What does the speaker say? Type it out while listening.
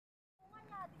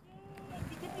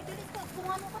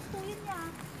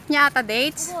Nya ata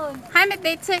dates. Hay may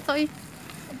dates eh koy.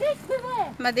 Dates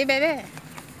bebe. Madi bebe.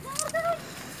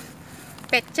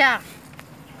 Petsa.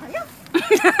 Ayaw.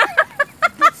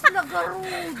 Dates na garudo.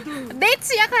 Dates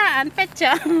ya kaan,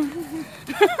 petsa.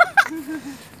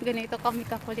 Ganito kami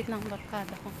kakulit ng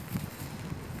barkada ko.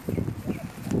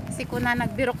 Kasi kuna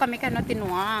nagbiro kami kano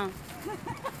tinuang.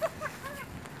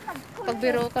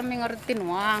 Pagbiro kami nga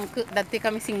tinuang, dati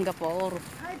kami Singapore.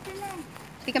 Ay, pila.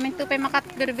 Di kami tupay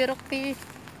makatbirok ti.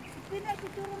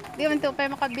 Di kami tupay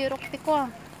makabirok ti ko.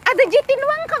 Ada di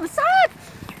tinuang kabsat.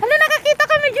 Hala nakakita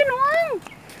kami tinuang.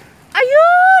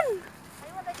 Ayun.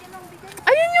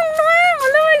 Ayun yung nuang.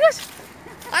 Hala my gosh.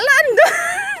 Ala ando.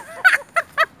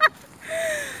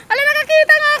 Hala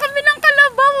nakakita nga kami ng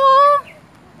kalabaw oh.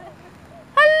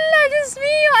 Hala Diyos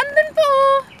mio. Andun po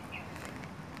oh.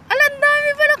 Ala ang dami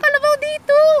pala kalabaw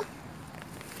dito.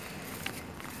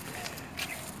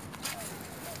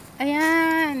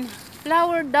 Ayan.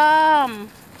 Flower Dam.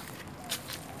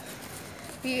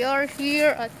 We are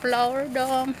here at Flower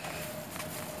Dam.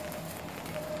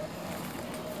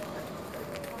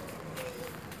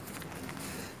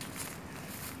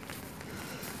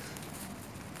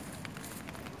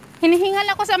 Hinihingal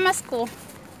ako sa masko.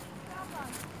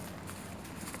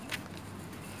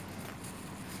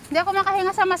 Hindi ako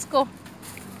makahinga sa masko.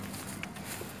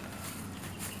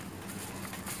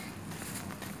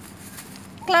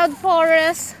 Cloud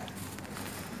Forest.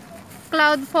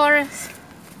 Cloud Forest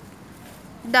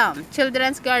Dam.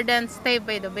 Children's Garden. Stay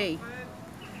by the bay.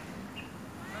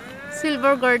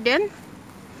 Silver Garden.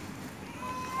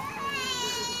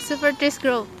 Super Trees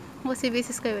Grove. Musi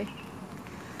bisis kayo eh.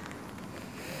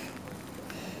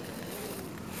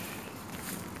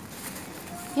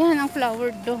 Yan ang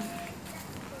flower dome.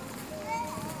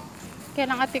 Kaya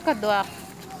lang ati ka doak.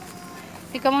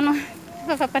 Tika mo no,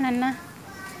 papapanan na.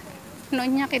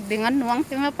 Noon niya kidingan nuwang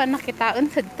tima pa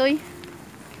nakitaan sa toy.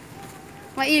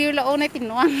 Maiyulaw na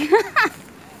tinuwang.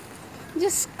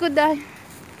 Diyos ko dahil.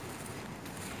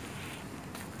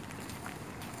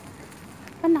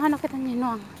 Paano ka nakita niya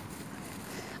nuwang?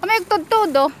 May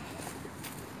agtod-todo.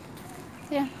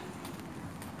 Yan.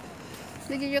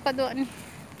 Sige ka doon.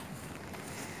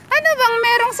 Ano bang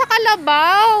merong sa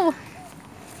Carabao?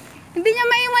 Hindi niya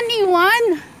maiwan-iwan.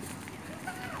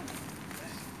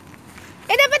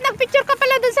 Eh, dapat nagpicture ka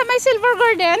pala dun sa may Silver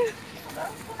Garden.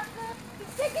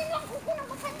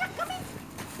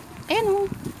 Ayan o.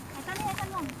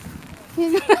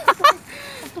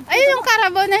 Ayun yung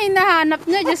Carabao na hinahanap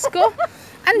niya, Diyos ko.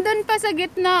 Andun pa sa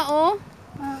gitna, oh.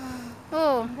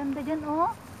 Oh. Ang ganda dyan, oh.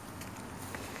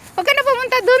 Huwag ka na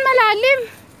pumunta dun, malalim.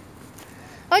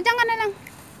 O, dyan ka na lang.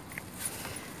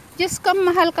 Diyos ko,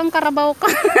 mahal kang Carabao ka.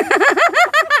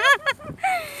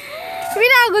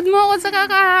 Pinagod mo ako sa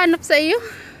kakahanap sa iyo.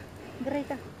 Gray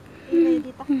ka. Gray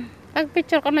dito.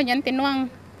 Pag-picture ka na dyan, tinuang.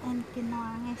 And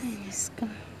kinuangis. Diyos ko.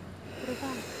 Gray ka.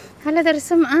 Hala,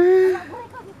 darsam ah. Gray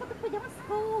ka, dito pa dyan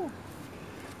ko.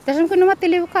 Darsam ko na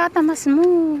matiliw ka, tamas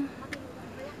mo.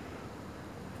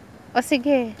 O,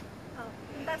 sige.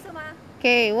 Darsam ah.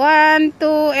 Okay, 1,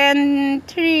 2, and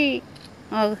 3.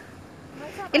 Oh.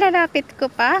 Ilalapit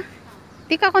ko pa.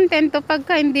 Di ka kontento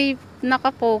pagka hindi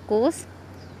nakafocus.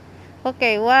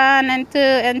 Okay, 1, and 2,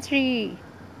 and 3.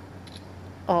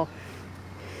 Oh.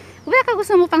 Uy, ka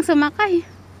gusto mo pang sumakay.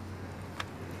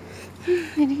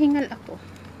 Hinihingal ako.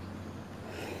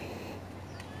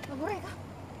 Naguray ka.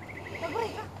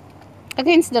 Naguray ka.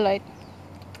 Against the light.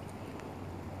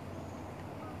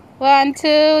 1,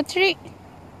 2, 3.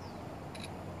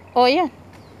 Oh, yan.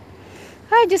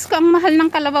 Ay, Diyos ko, ang mahal ng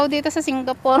kalabaw dito sa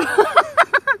Singapore.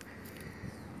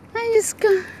 Ay, Diyos ko.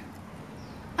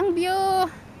 Ang view.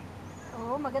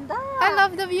 Oh, maganda. I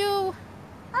love the view.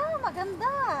 Ah,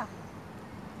 maganda.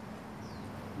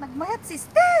 Nagmayat,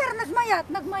 sister. Nagmayat,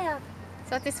 nagmayat.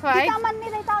 Satisfied? Taman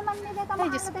nila, taman nila.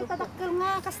 Ay, Diyos ko. Tadakkel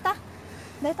nga, kasta.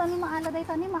 Dahito ni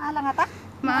maala nga ta.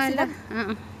 Maala.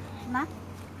 Na?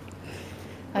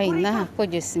 Ay, na. Po,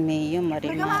 Diyos mayo,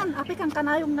 marima. Pagaman, api kang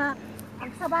kanayong na ang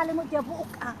sabali mo diya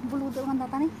buok. Ah, buludo nga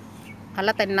data ni.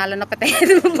 Hala, tayo nalo na patay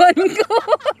ng ban ko.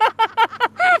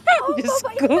 Diyos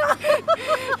ko.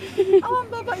 Awang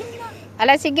babae na.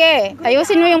 Ala, sige.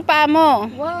 Ayusin mo yung paa mo.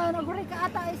 Wow, naguray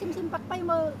ka ata. Simsimpak pa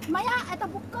mo. Maya, ata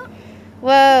bukka.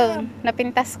 Wow,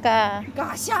 napintas ka.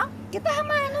 Gasya? Kita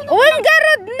hamano na. Oh, ang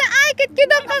garod na. Ay,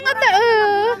 kitkidang ka nga ta.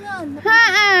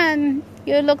 Haan.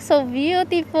 You look so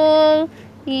beautiful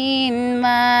in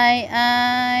my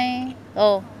eye.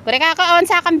 Oh, kure ka kaon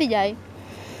sa akam di jay.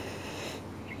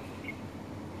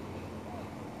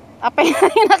 Apa yung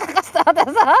nakakastada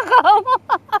sa akam?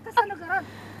 Kasano garod?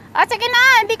 Ah, sige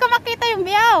na, hindi ko makita yung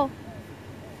biyaw.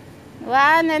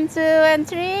 1 and 2 and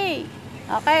 3.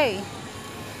 Okay.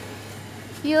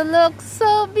 You look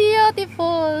so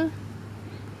beautiful.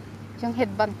 Yung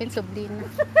headband pin sublina.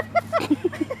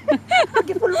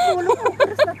 Gipulpulong ko.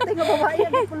 Pero sa tinga babae,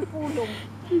 gipulpulong.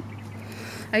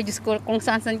 Ay, Diyos ko, kung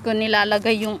saan ko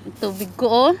nilalagay yung tubig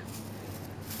ko, oh.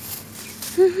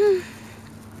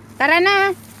 Tara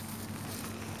na.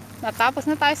 Natapos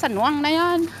na tayo sa nuwang na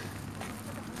yan.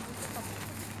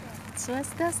 It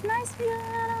was just nice view.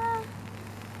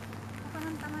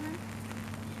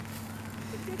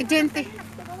 Gente.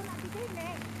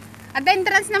 At the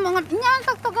entrance na mga inyan,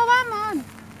 tagtugawa mo.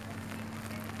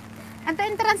 At the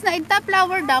entrance na ita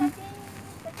flower dam.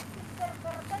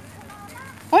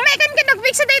 Umekan ka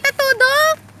nag-fix sa data todo.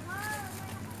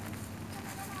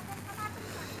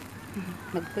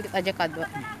 Nagkulit aja kadwa.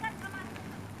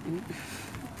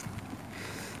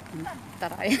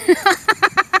 Taray.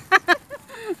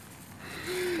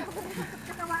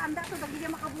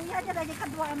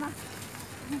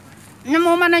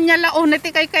 Namumana niya laon iti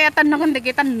kay kayatan na kundi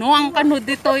kita nuang kanu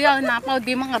dito yan. Napaw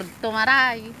di mga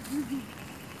tumaray.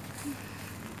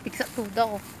 Piksa tuda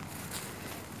ko.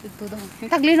 Dito daw.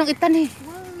 Taglinong itan eh.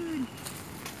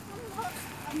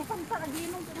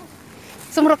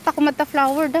 Sumurot ako mata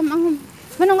flower dam.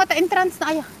 Manong nga ta entrance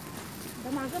na aya.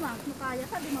 Damaga ma, makaya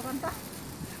sa di mabanta.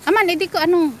 Aman, hindi ko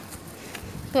anong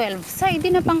 12. Sa,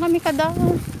 hindi na pang kami kada.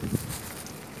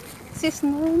 Sis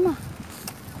Norma.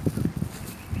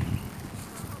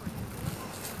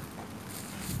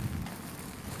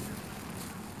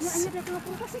 Ano ba ito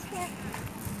prutas, sister?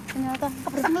 Ano ito?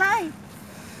 Kapasanglay.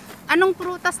 Anong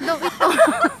prutas daw ito?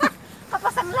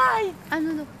 Kapasanglay. Ano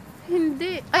daw?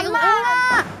 Hindi. Ay, oo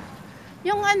nga.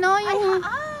 Yung ano, yung... Ay,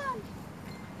 haan.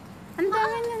 Ang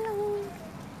dami niya lang.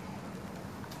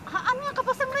 Haan nga,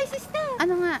 kapasanglay, sister.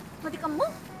 Ano nga? Madikam mo.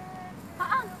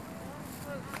 Haan.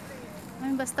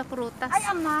 Ay, basta prutas. Ay,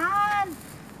 aman.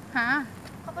 Ha?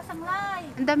 Kapasanglay.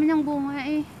 Ang dami niyang bunga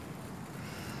eh.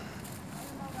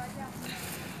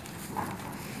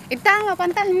 Itanga,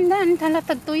 pantahindan.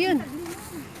 Talatag to yun.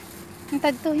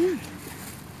 Antad to yun.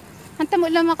 Anta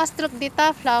mo lang makastrok dito,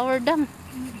 flower dam.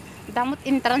 Damot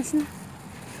entrance na.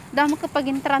 Damot kapag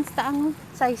entrance taang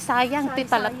say-sayang,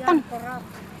 titalatan.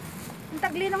 Ang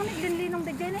taglinong ni, linlinong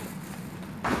da dyan eh.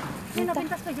 May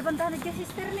nabintas ko, jabanda na dyan,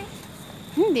 sister ni.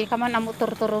 Hindi ka man amo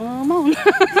turturong mo.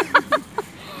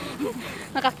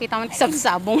 Nakakita man ti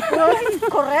sabsabong.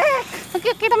 Correct.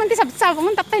 Nakikita man ti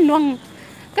sabsabong, ang tapay nuwang.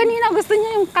 Kanina gusto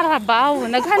niya yung Carabao.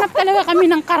 Naghanap talaga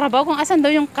kami ng Carabao kung asan daw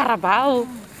yung Carabao.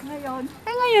 Ngayon.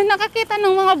 Ay ngayon, nakakita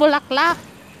ng mga bulaklak.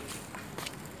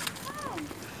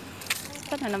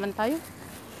 Saan na naman tayo?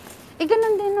 Eh,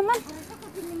 ganun din naman.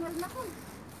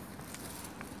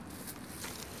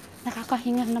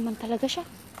 Nakakahingal naman talaga siya.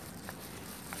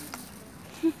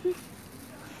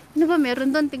 Ano ba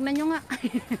meron doon? Tingnan nyo nga.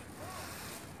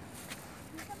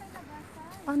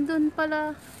 Andun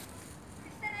pala.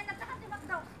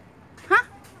 Ha?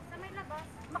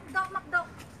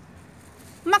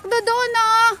 Makdo doon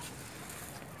oh.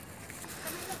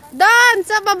 Doon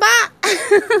sa baba.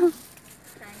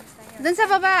 Doon sa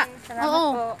baba.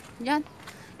 Oo. Diyan.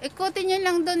 Ikutin nyo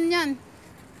lang doon yan.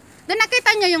 Doon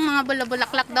nakita nyo yung mga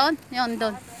bulabulaklak doon? Yun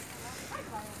doon.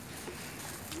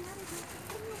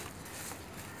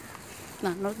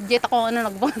 Jet ako ano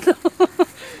nagboto.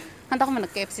 Handa ko man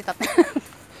nag-KFC tat.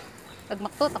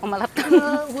 Nagmaktot ako malat.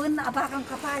 Huwag na abakang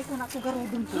kapay kung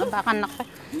nakugarudon ko. Abakan na ka.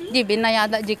 Di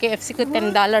binayada KFC ko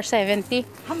 $10.70.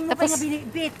 Tapos nga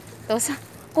binibit. Tapos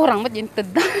kurang mo din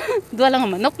tada. Dua lang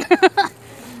ang manok.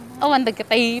 Awan dag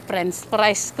katay friends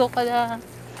price ko kada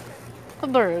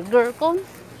burger ko.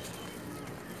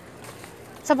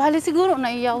 Sa bali siguro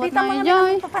naiyawat na Di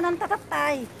yun. tama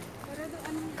papanantatatay.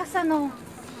 Kasano?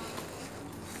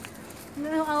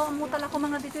 Awa mo tala ko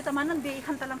mga dito tamanan, di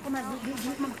ikanta lang ko na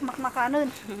makmakanon.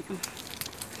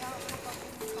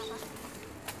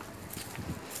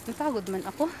 Napagod man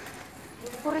ako.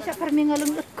 Pura siya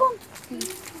permingalungot ko.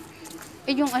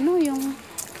 Eh yung ano, yung...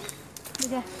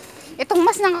 Itong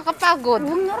mas nakakapagod.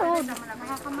 Huwag nga rod.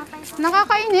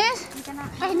 Nakakainis.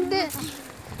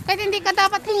 Kahit hindi ka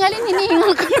dapat hingalin,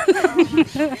 hinihingal ka.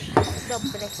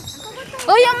 Doble.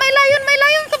 Oh, yung may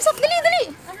layon. Kapsat,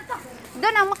 dali.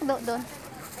 Doon ang makdo, doon.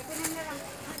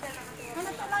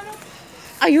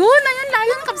 Ayun,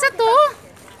 layon, kapsat to.